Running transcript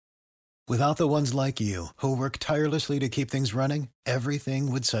Without the ones like you, who work tirelessly to keep things running,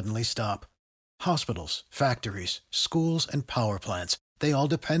 everything would suddenly stop. Hospitals, factories, schools, and power plants, they all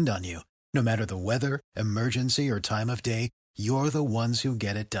depend on you. No matter the weather, emergency, or time of day, you're the ones who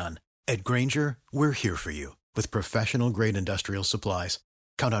get it done. At Grainger, we're here for you with professional-grade industrial supplies.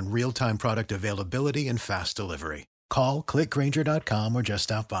 Count on real-time product availability and fast delivery. Call, click Grainger.com, or just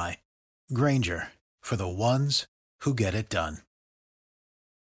stop by. Grainger, for the ones who get it done.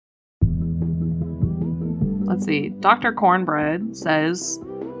 Let's see. Dr. Cornbread says,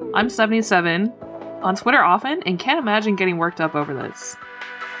 I'm 77, on Twitter often, and can't imagine getting worked up over this.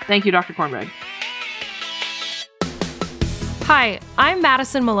 Thank you, Dr. Cornbread. Hi, I'm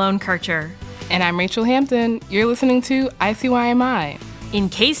Madison Malone Kircher. And I'm Rachel Hampton. You're listening to ICYMI. In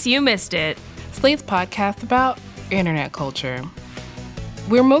case you missed it, Slate's podcast about internet culture.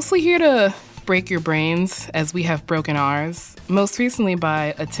 We're mostly here to break your brains as we have broken ours, most recently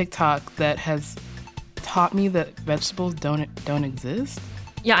by a TikTok that has taught me that vegetables don't exist.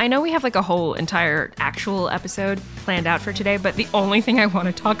 Yeah, I know we have like a whole entire actual episode planned out for today, but the only thing I want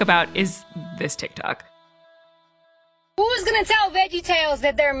to talk about is this TikTok. Who's gonna tell VeggieTales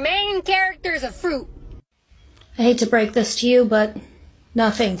that their main character is a fruit? I hate to break this to you, but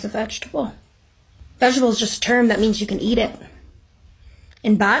nothing's a vegetable. Vegetable is just a term that means you can eat it.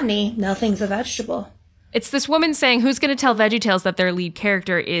 In botany, nothing's a vegetable. It's this woman saying, who's going to tell VeggieTales that their lead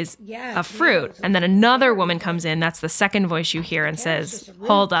character is a fruit? And then another woman comes in, that's the second voice you hear, and says,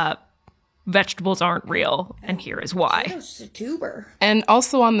 hold up, vegetables aren't real, and here is why. It's just a tuber. And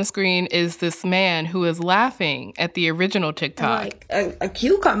also on the screen is this man who is laughing at the original TikTok. Like a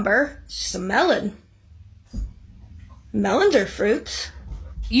cucumber, it's just a melon. Melons are fruits.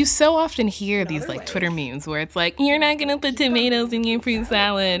 You so often hear these like Twitter memes where it's like, you're not gonna put tomatoes in your fruit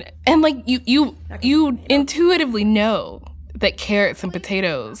salad. And like you intuitively know that carrots and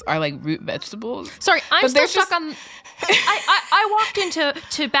potatoes are like root vegetables. Sorry, I'm still stuck on... I walked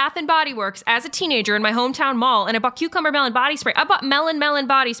into Bath & Body Works as a teenager in my hometown mall and I bought cucumber melon body spray. I bought melon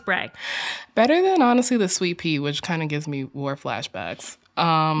body spray. Better than honestly the sweet pea, which kind of gives me war flashbacks.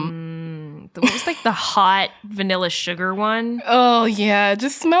 What was like the hot vanilla sugar one? Oh yeah, it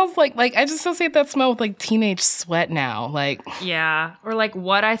just smells like I just associate that smell with like teenage sweat now. Like yeah, or like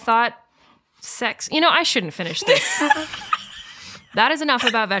what I thought sex. You know, I shouldn't finish this. That is enough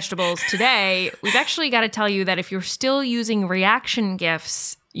about vegetables. Today, we've actually got to tell you that if you're still using reaction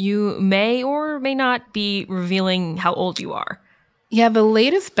GIFs, you may or may not be revealing how old you are. Yeah, the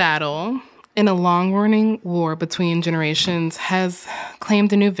latest battle in a long-running war between generations has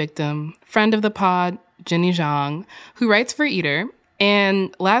claimed a new victim, friend of the pod, Jenny Zhang, who writes for Eater,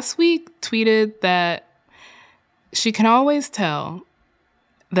 and last week tweeted that she can always tell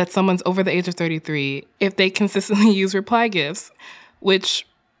that someone's over the age of 33 if they consistently use reply GIFs, which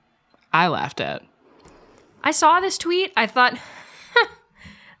I laughed at. I saw this tweet. I thought,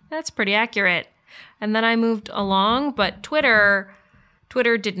 that's pretty accurate. And then I moved along, but Twitter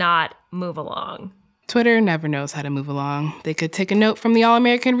did not move along. Twitter never knows how to move along. They could take a note from the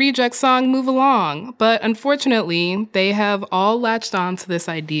All-American Rejects song, Move Along. But unfortunately, they have all latched on to this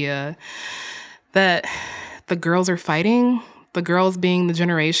idea that the girls are fighting, the girls being the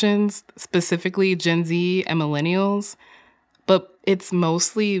generations, specifically Gen Z and millennials. But it's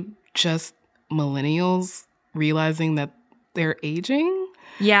mostly just millennials realizing that they're aging.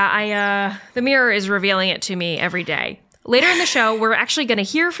 Yeah, the mirror is revealing it to me every day. Later in the show, we're actually going to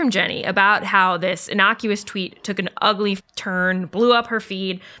hear from Jenny about how this innocuous tweet took an ugly turn, blew up her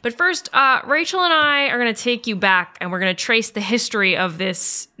feed. But first, Rachel and I are going to take you back, and we're going to trace the history of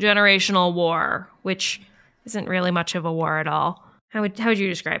this generational war, which isn't really much of a war at all. How would you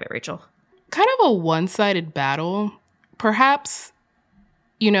describe it, Rachel? Kind of a one-sided battle. Perhaps,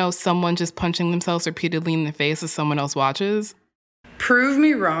 someone just punching themselves repeatedly in the face as someone else watches. Prove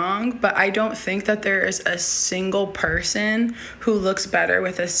me wrong, but I don't think that there is a single person who looks better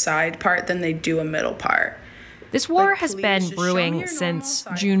with a side part than they do a middle part. This war has been brewing since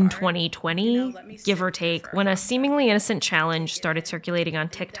June 2020, give or take, when a seemingly innocent challenge started circulating on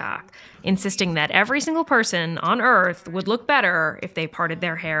TikTok, insisting that every single person on Earth would look better if they parted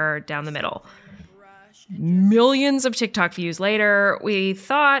their hair down the middle. Millions of TikTok views later, I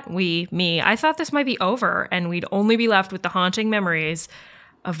thought this might be over, and we'd only be left with the haunting memories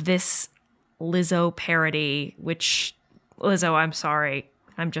of this Lizzo parody, which, Lizzo, I'm sorry.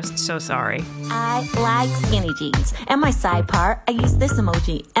 I'm just so sorry. I like skinny jeans. And my side part, I use this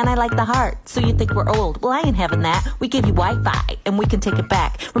emoji. And I like the heart. So you think we're old. Well, I ain't having that. We give you Wi-Fi and we can take it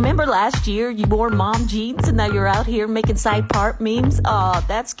back. Remember last year you wore mom jeans and now you're out here making side part memes? Oh,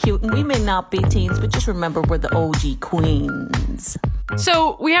 that's cute. And we may not be teens, but just remember we're the OG queens.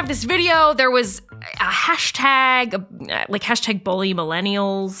 So we have this video. There was a hashtag, like hashtag bully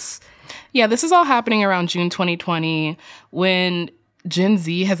millennials. Yeah, this is all happening around June 2020 when Gen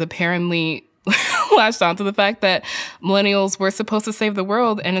Z has apparently latched onto the fact that millennials were supposed to save the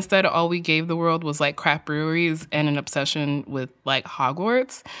world, and instead all we gave the world was like craft breweries and an obsession with like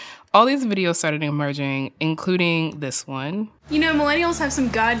Hogwarts. All these videos started emerging, including this one. You know, millennials have some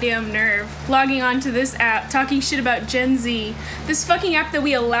goddamn nerve logging onto this app, talking shit about Gen Z, this fucking app that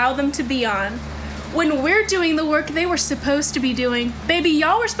we allow them to be on. When we're doing the work they were supposed to be doing. Baby,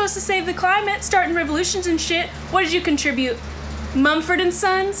 y'all were supposed to save the climate, starting revolutions and shit. What did you contribute? Mumford &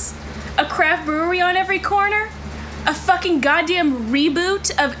 Sons? A craft brewery on every corner? A fucking goddamn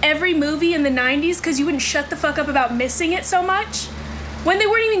reboot of every movie in the 90s because you wouldn't shut the fuck up about missing it so much? When they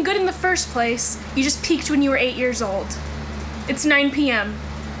weren't even good in the first place, you just peaked when you were 8 years old. It's 9 p.m.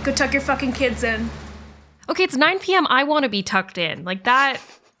 Go tuck your fucking kids in. Okay, it's 9 p.m. I want to be tucked in. Like that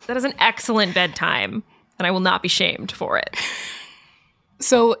is an excellent bedtime, and I will not be shamed for it.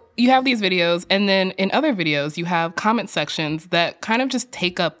 So you have these videos, and then in other videos, you have comment sections that kind of just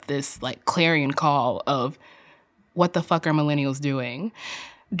take up this like clarion call of what the fuck are millennials doing?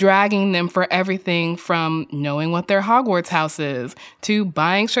 Dragging them for everything from knowing what their Hogwarts house is to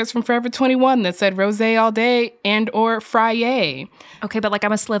buying shirts from Forever 21 that said Rosé all day and or Frye. Okay, but like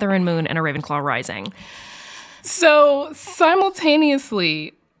I'm a Slytherin moon and a Ravenclaw rising. So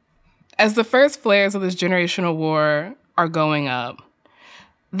simultaneously, as the first flares of this generational war are going up,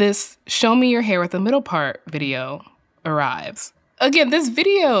 this show me your hair with the middle part video arrives. Again, this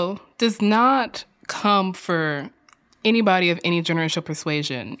video does not come for anybody of any generational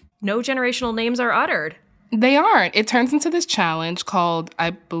persuasion. No generational names are uttered. They aren't. It turns into this challenge called,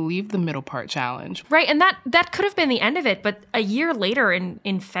 I believe, the middle part challenge. Right, and that could have been the end of it, but a year later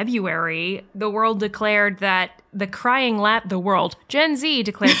in February, the world declared that Gen Z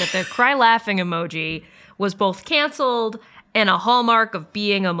declared that the cry laughing emoji was both canceled and a hallmark of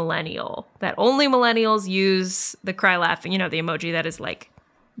being a millennial. That only millennials use the cry laughing, the emoji that is like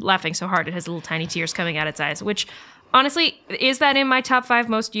laughing so hard it has little tiny tears coming out its eyes, which honestly, is that in my top 5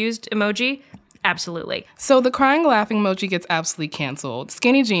 most used emoji? Absolutely. So the crying laughing emoji gets absolutely canceled.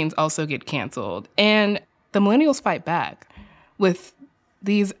 Skinny jeans also get canceled. And the millennials fight back with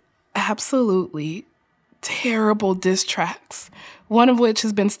these absolutely terrible diss tracks, one of which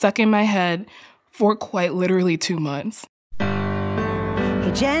has been stuck in my head for quite literally 2 months.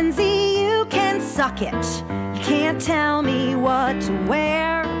 Hey Gen Z, you can suck it. You can't tell me what to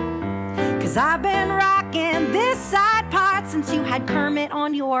wear. 'Cause I've been rocking this side part since you had Kermit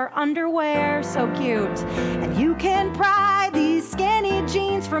on your underwear. So cute. And you can pry these skinny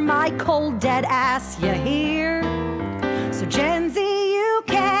jeans from my cold dead ass, you hear? So Gen Z, you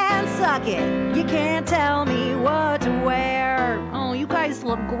can suck it. You can't tell me what to wear. Oh, you guys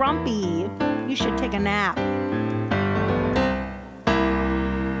look grumpy. You should take a nap.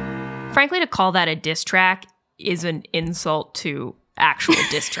 Frankly, to call that a diss track is an insult to actual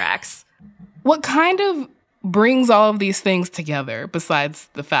diss tracks. What kind of brings all of these things together, besides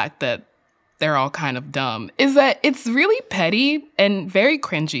the fact that they're all kind of dumb, is that it's really petty and very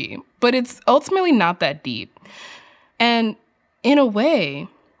cringy, but it's ultimately not that deep. And in a way,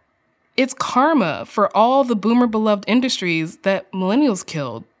 it's karma for all the boomer-beloved industries that millennials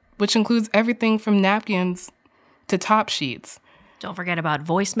killed, which includes everything from napkins to top sheets. Don't forget about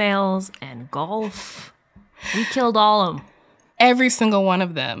voicemails and golf. We killed all of them. Every single one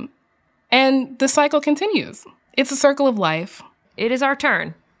of them. And the cycle continues. It's a circle of life. It is our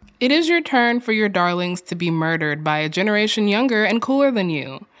turn. It is your turn for your darlings to be murdered by a generation younger and cooler than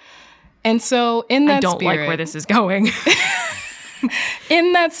you. And so in that spirit... I don't like where this is going.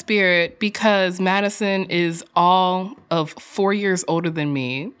 In that spirit, because Madison is all of 4 years older than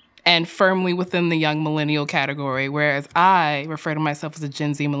me and firmly within the young millennial category, whereas I refer to myself as a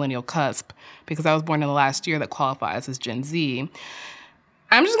Gen Z millennial cusp because I was born in the last year that qualifies as Gen Z,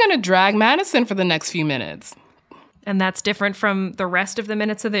 I'm just going to drag Madison for the next few minutes. And that's different from the rest of the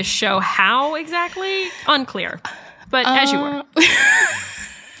minutes of this show. How exactly? Unclear. But as you were.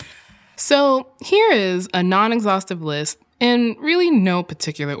 So here is a non-exhaustive list in really no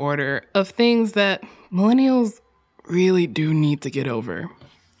particular order of things that millennials really do need to get over.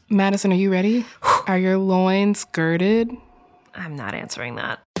 Madison, are you ready? Are your loins girded? I'm not answering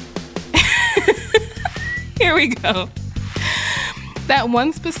that. Here we go. That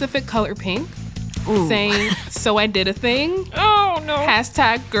one specific color pink, saying, so I did a thing. Oh, no.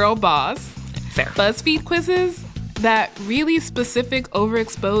 Hashtag girl boss. Fair. BuzzFeed quizzes, that really specific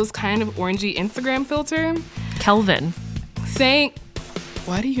overexposed kind of orangey Instagram filter. Kelvin. Saying,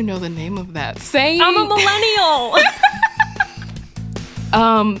 why do you know the name of that? Saying, I'm a millennial.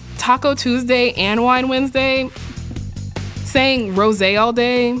 Taco Tuesday and Wine Wednesday, saying rosé all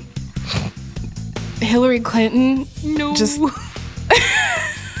day. Hillary Clinton, just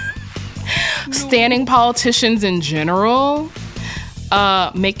standing politicians in general,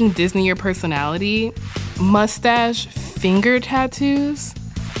 making Disney your personality, mustache, finger tattoos,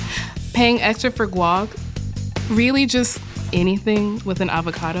 paying extra for guac, really just anything with an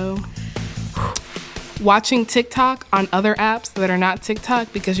avocado. Watching TikTok on other apps that are not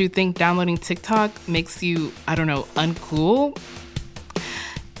TikTok because you think downloading TikTok makes you, I don't know, uncool.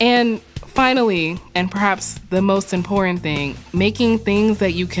 And finally, and perhaps the most important thing, making things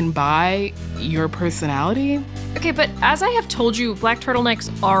that you can buy your personality. Okay, but as I have told you, black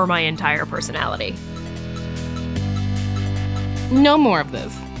turtlenecks are my entire personality. No more of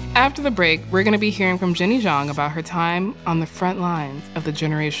this. After the break, we're going to be hearing from Jenny Zhang about her time on the front lines of the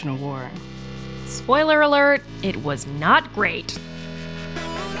generational war. Spoiler alert, it was not great.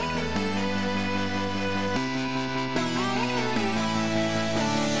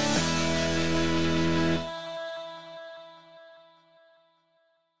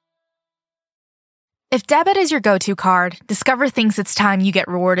 If debit is your go-to card, Discover thinks it's time you get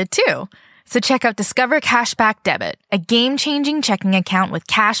rewarded too. So check out Discover Cashback Debit, a game-changing checking account with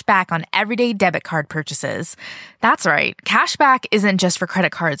cash back on everyday debit card purchases. That's right, cashback isn't just for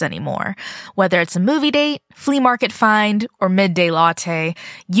credit cards anymore. Whether it's a movie date, flea market find, or midday latte,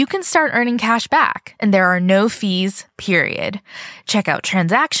 you can start earning cash back, and there are no fees, period. Check out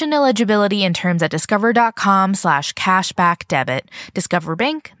transaction eligibility and terms at discover.com/cashbackdebit. Discover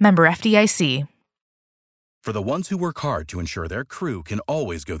Bank, member FDIC. For the ones who work hard to ensure their crew can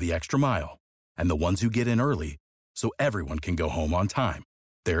always go the extra mile, and the ones who get in early so everyone can go home on time,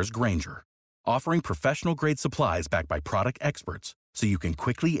 there's Grainger, offering professional-grade supplies backed by product experts so you can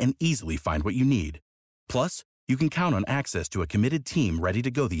quickly and easily find what you need. Plus, you can count on access to a committed team ready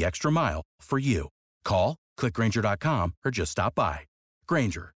to go the extra mile for you. Call, click Grainger.com, or just stop by.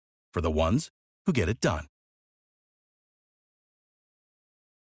 Grainger, for the ones who get it done.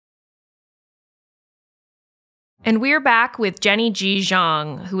 And we're back with Jenny G.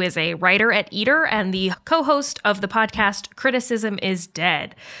 Zhang, who is a writer at Eater and the co-host of the podcast Criticism is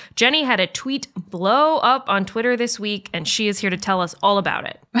Dead. Jenny had a tweet blow up on Twitter this week, and she is here to tell us all about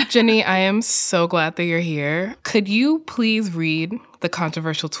it. Jenny, I am so glad that you're here. Could you please read the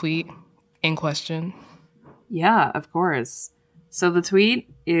controversial tweet in question? Yeah, of course. So the tweet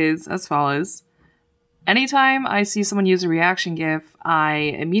is as follows. Anytime I see someone use a reaction GIF, I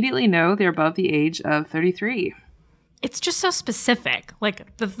immediately know they're above the age of 33. It's just so specific.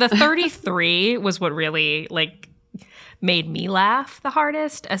 Like, the 33 was what really, made me laugh the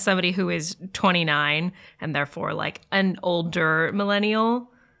hardest as somebody who is 29 and therefore, an older millennial.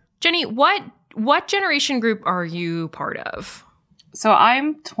 Jenny, what generation group are you part of? So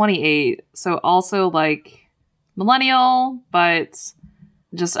I'm 28, so also, millennial, but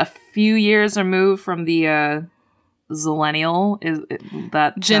just a few years removed from the zillennial, is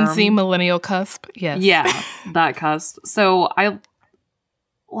that Gen term? Z millennial cusp? Yes. Yeah, that cusp. So I,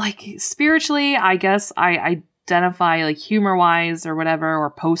 spiritually, I guess I identify, humor-wise or whatever, or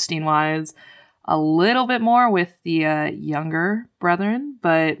posting-wise, a little bit more with the younger brethren,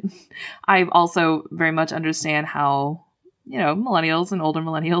 but I also very much understand how, millennials and older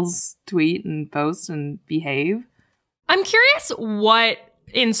millennials tweet and post and behave. I'm curious what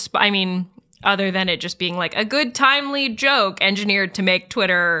other than it just being a good timely joke engineered to make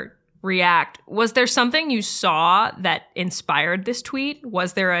Twitter react, was there something you saw that inspired this tweet?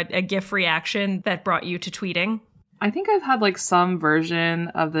 Was there a GIF reaction that brought you to tweeting? I think I've had some version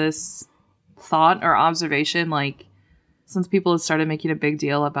of this thought or observation, since people have started making a big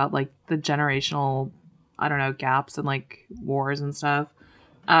deal about the generational, gaps and wars and stuff.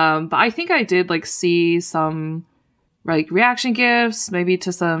 But I think I did see some reaction GIFs, maybe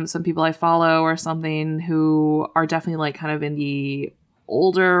to some people I follow or something who are definitely kind of in the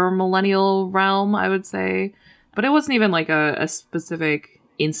older millennial realm, I would say. But it wasn't even a specific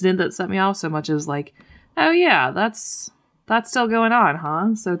incident that set me off so much as oh yeah, that's still going on,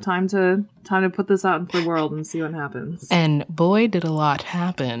 huh? So time to put this out into the world and see what happens. And boy, did a lot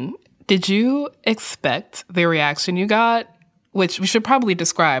happen. Did you expect the reaction you got? Which we should probably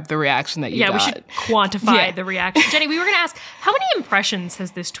describe the reaction that you got. Yeah, we should quantify the reaction. Jenny, we were going to ask, how many impressions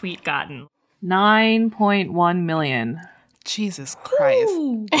has this tweet gotten? 9.1 million. Jesus Christ.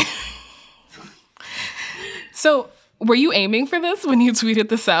 So, were you aiming for this when you tweeted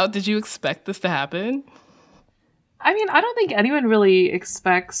this out? Did you expect this to happen? I mean, I don't think anyone really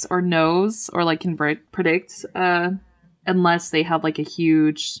expects or knows or can predict unless they have a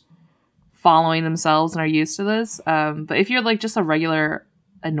huge following themselves and are used to this. But if you're like just a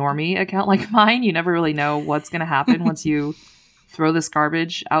normie account like mine, you never really know what's going to happen once you throw this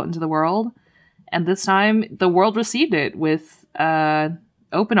garbage out into the world. And this time, the world received it with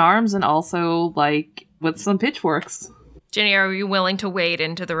open arms and also like with some pitchforks. Ginny, are you willing to wade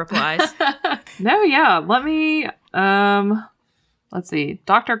into the replies? No, yeah. Let me, let's see.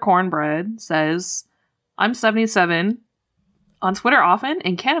 Dr. Cornbread says, I'm 77, on Twitter often,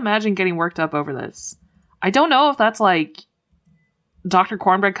 and can't imagine getting worked up over this. I don't know if that's like Dr.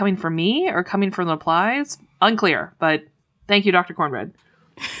 Cornbread coming from me or coming from the replies. Unclear, but thank you, Dr. Cornbread.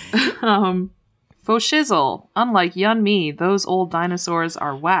 Faux shizzle. Unlike Yun Me, those old dinosaurs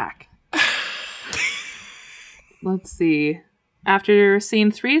are whack. Let's see. After seeing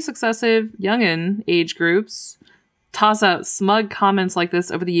 3 successive youngin age groups toss out smug comments like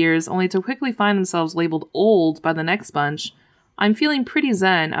this over the years, only to quickly find themselves labeled old by the next bunch, I'm feeling pretty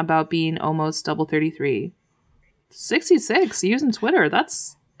zen about being almost double 33. 66 using Twitter.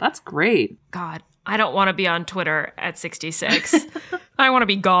 That's great. God, I don't want to be on Twitter at 66. I want to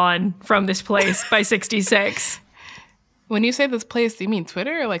be gone from this place by 66. When you say this place, do you mean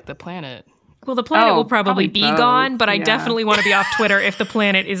Twitter or like the planet? Well, the planet will probably be both. gone, but I Yeah. definitely want to be off Twitter if the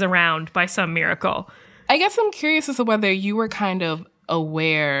planet is around by some miracle. I guess I'm curious as to whether you were kind of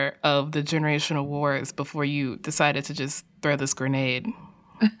aware of the generational wars before you decided to just throw this grenade.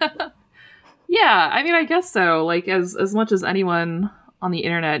 Yeah, I mean, I guess so. Like, as much as anyone on the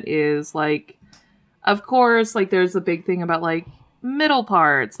internet is, like, of course, like, there's a big thing about, like, middle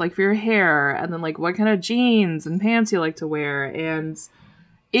parts, like, for your hair, and then, like, what kind of jeans and pants you like to wear, and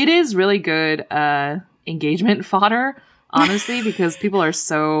it is really good engagement fodder, honestly, because people are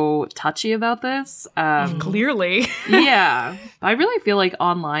so touchy about this. Clearly. Yeah. I really feel like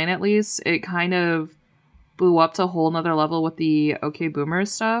online, at least, it kind of blew up to a whole nother level with the OK Boomer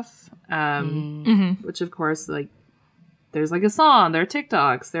stuff. Which, of course, like, there's like a song, there are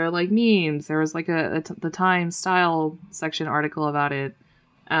TikToks, there are like memes. There was like the Time Style section article about it.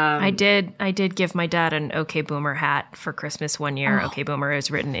 I did give my dad an OK Boomer hat for Christmas one year. OK Boomer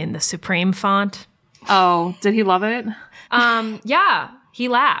is written in the Supreme font. Oh, did he love it? Yeah, he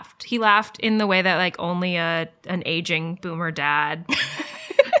laughed. He laughed in the way that like only an aging boomer dad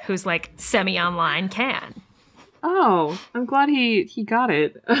who's like semi-online can. Oh, I'm glad he got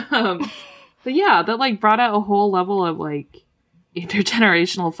it. But yeah, that like brought out a whole level of like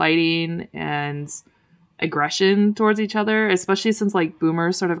intergenerational fighting and aggression towards each other, especially since like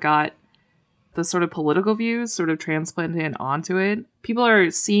boomers sort of got the sort of political views sort of transplanted onto it. People are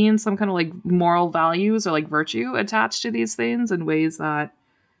seeing some kind of like moral values or like virtue attached to these things in ways that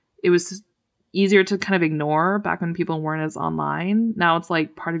it was easier to kind of ignore back when people weren't as online. Now it's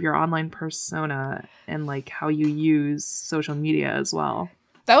like part of your online persona and like how you use social media as well.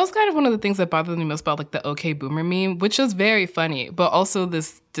 That was kind of one of the things that bothered me most about like the OK Boomer meme, which was very funny, but also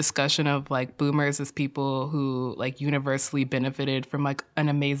this discussion of like boomers as people who like universally benefited from like an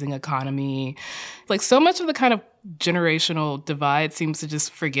amazing economy. Like so much of the kind of generational divide seems to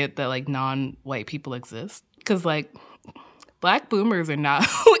just forget that like non-white people exist. Because like Black boomers are not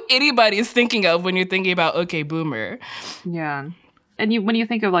who anybody's thinking of when you're thinking about OK Boomer. Yeah. And when you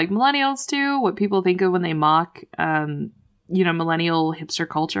think of like millennials too, what people think of when they mock millennial hipster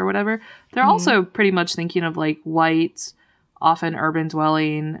culture or whatever, they're also pretty much thinking of like white, often urban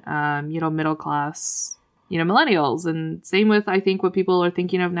dwelling, middle class, millennials. And same with, I think, what people are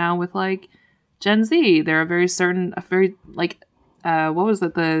thinking of now with like Gen Z. They're what was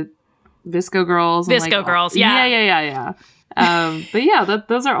it? The Visco girls. Visco girls, yeah. Yeah. But yeah,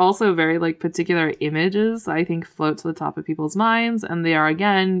 those are also very like particular images I think float to the top of people's minds. And they are,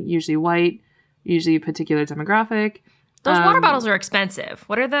 again, usually white, usually a particular demographic. Those water bottles are expensive.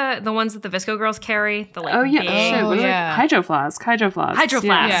 What are the ones that the Visco girls carry? The like shit. big... What is it? Hydro Flask. Hydro Flask.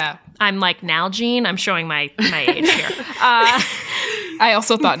 Yeah. I'm like Nalgene. I'm showing my age here. I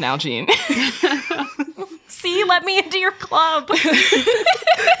also thought Nalgene. See, let me into your club.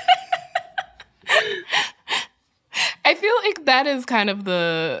 I feel like that is kind of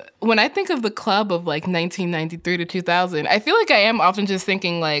when I think of the club of like 1993 to 2000, I feel like I am often just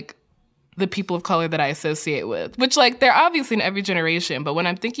thinking like the people of color that I associate with, which like they're obviously in every generation, but when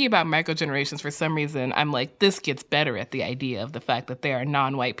I'm thinking about micro generations, for some reason, I'm like, this gets better at the idea of the fact that they are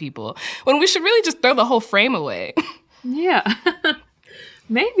non-white people, when we should really just throw the whole frame away. Yeah.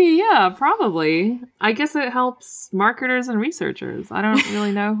 Maybe, yeah, probably. I guess it helps marketers and researchers. I don't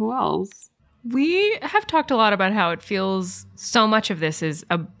really know who else. We have talked a lot about how it feels so much of this is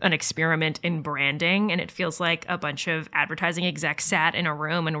an experiment in branding, and it feels like a bunch of advertising execs sat in a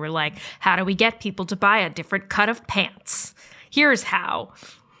room and were like, how do we get people to buy a different cut of pants? Here's how.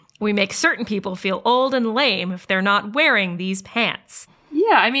 We make certain people feel old and lame if they're not wearing these pants.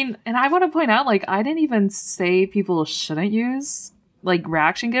 Yeah, I mean, and I want to point out, like, I didn't even say people shouldn't use, like,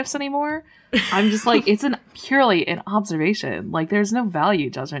 reaction GIFs anymore. I'm just like, it's purely an observation. Like, there's no value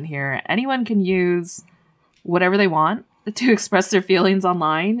judgment here. Anyone can use whatever they want to express their feelings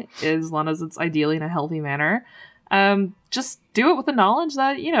online, as long as it's ideally in a healthy manner. Just do it with the knowledge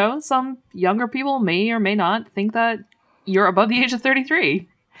that, you know, some younger people may or may not think that you're above the age of 33.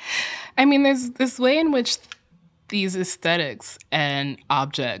 I mean, there's this way in which these aesthetics and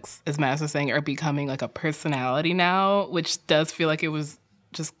objects, as Max was saying, are becoming like a personality now, which does feel like it was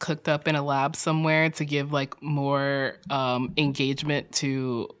just cooked up in a lab somewhere to give like more engagement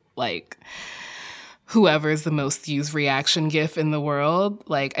to like whoever's the most used reaction GIF in the world.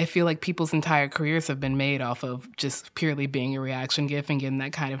 Like, I feel like people's entire careers have been made off of just purely being a reaction GIF and getting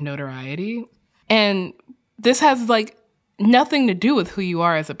that kind of notoriety. And this has like nothing to do with who you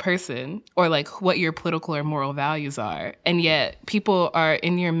are as a person or like what your political or moral values are. And yet people are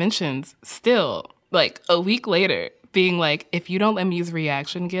in your mentions still like a week later being like, if you don't let me use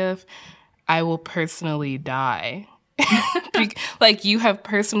reaction GIF, I will personally die. Like, you have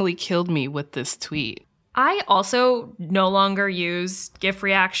personally killed me with this tweet. I also no longer use GIF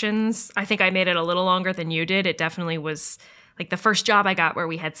reactions. I think I made it a little longer than you did. It definitely was like the first job I got where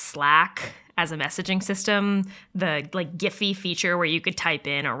we had Slack as a messaging system, the like Giphy feature where you could type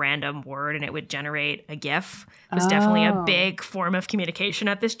in a random word and it would generate a GIF was definitely a big form of communication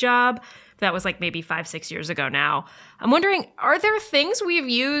at this job. That was like maybe 5-6 years ago now. I'm wondering, are there things we've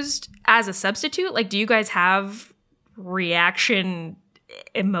used as a substitute? Like, do you guys have reaction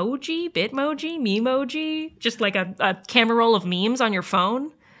emoji, bitmoji, memoji, just like a camera roll of memes on your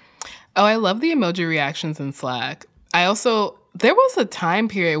phone? Oh, I love the emoji reactions in Slack. There was a time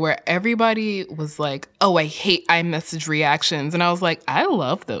period where everybody was like, oh, I hate iMessage reactions. And I was like, I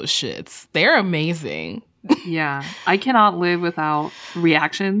love those shits. They're amazing. Yeah. I cannot live without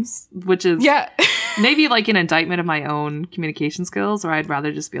reactions, which is maybe like an indictment of my own communication skills, or I'd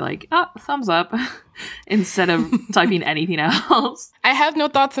rather just be like, oh, thumbs up, instead of typing anything else. I have no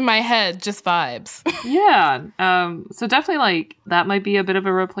thoughts in my head, just vibes. Yeah. So definitely like that might be a bit of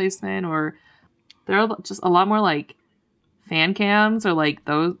a replacement, or there are just a lot more like fan cams or like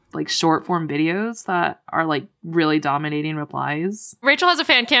those like short form videos that are like really dominating replies. Rachel has a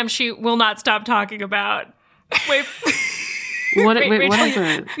fan cam she will not stop talking about. Wait. What Rachel, is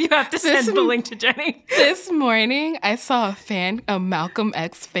it? You have to send the link to Jenny. This morning, I saw a Malcolm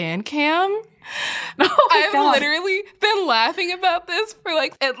X fan cam. I've literally been laughing about this for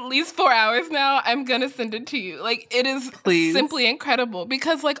like at least 4 hours now. I'm gonna send it to you. Like, it is simply incredible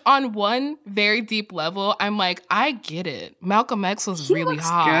because like on one very deep level, I'm like, I get it. Malcolm X was really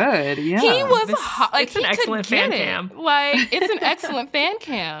hot. Good, yeah. He was hot. Like, it's an excellent fan cam. Like, it's an excellent fan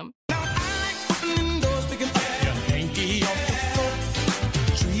cam.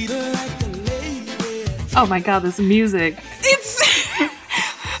 Oh my god, this music.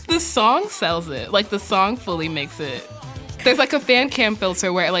 The song sells it. Like, the song fully makes it. There's like a fan cam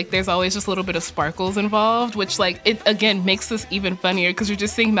filter where like there's always just a little bit of sparkles involved, which like it again makes this even funnier because you're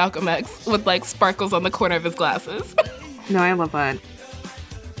just seeing Malcolm X with like sparkles on the corner of his glasses. No, I love that.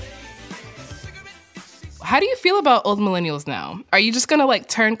 How do you feel about old millennials now? Are you just gonna like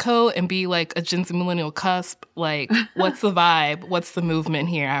turncoat and be like a Gen Z millennial cusp? Like, what's the vibe? What's the movement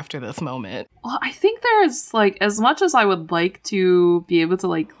here after this moment? Well, I think there's like, as much as I would like to be able to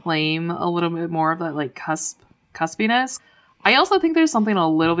like claim a little bit more of that like cuspiness, I also think there's something a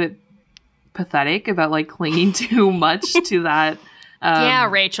little bit pathetic about like clinging too much to that. Yeah,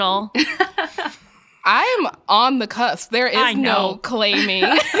 Rachel. I'm on the cusp. There is no claiming.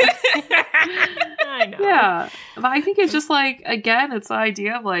 I know. Yeah. But I think it's just like, again, it's the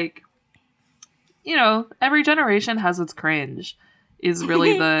idea of like, you know, every generation has its cringe is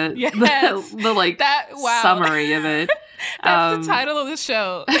really the the like that, summary of it. That's the title of the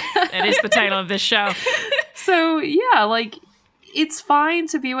show. It is the title of this show. So yeah, like it's fine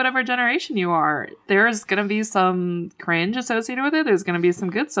to be whatever generation you are. There's gonna be some cringe associated with it. There's gonna be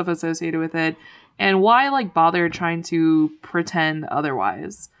some good stuff associated with it. And why like bother trying to pretend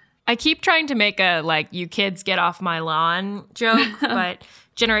otherwise? I keep trying to make a like you kids get off my lawn joke, but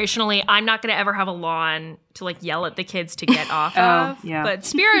generationally I'm not going to ever have a lawn to like yell at the kids to get off of. Yeah. But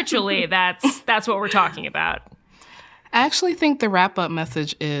spiritually that's what we're talking about. I actually think the wrap-up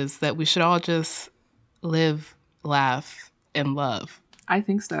message is that we should all just live, laugh, and love. I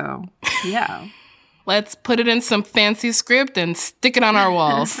think so. Yeah. Let's put it in some fancy script and stick it on our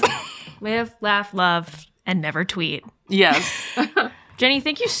walls. Live, laugh, love, and never tweet. Yes. Jenny,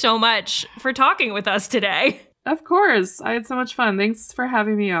 thank you so much for talking with us today. Of course. I had so much fun. Thanks for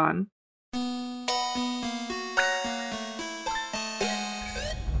having me on.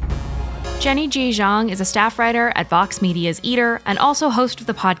 Jenny G. Zhang is a staff writer at Vox Media's Eater and also host of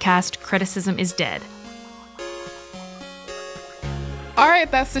the podcast Criticism is Dead. All right,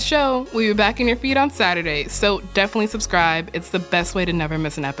 that's the show. We'll be back in your feed on Saturday, so definitely subscribe. It's the best way to never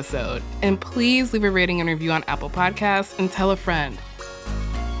miss an episode. And please leave a rating and review on Apple Podcasts and tell a friend.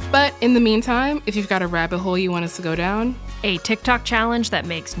 But in the meantime, if you've got a rabbit hole you want us to go down, a TikTok challenge that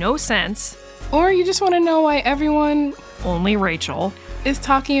makes no sense, or you just want to know why everyone, only Rachel, is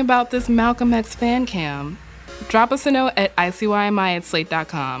talking about this Malcolm X fan cam, drop us a note at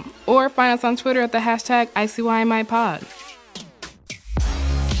ICYMI@slate.com or find us on Twitter at the hashtag ICYMIPod.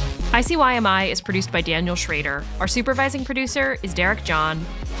 ICYMI is produced by Daniel Schrader. Our supervising producer is Derek John.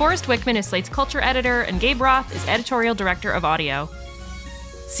 Forrest Wickman is Slate's culture editor, and Gabe Roth is editorial director of audio.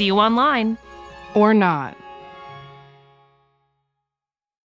 See you online. Or not.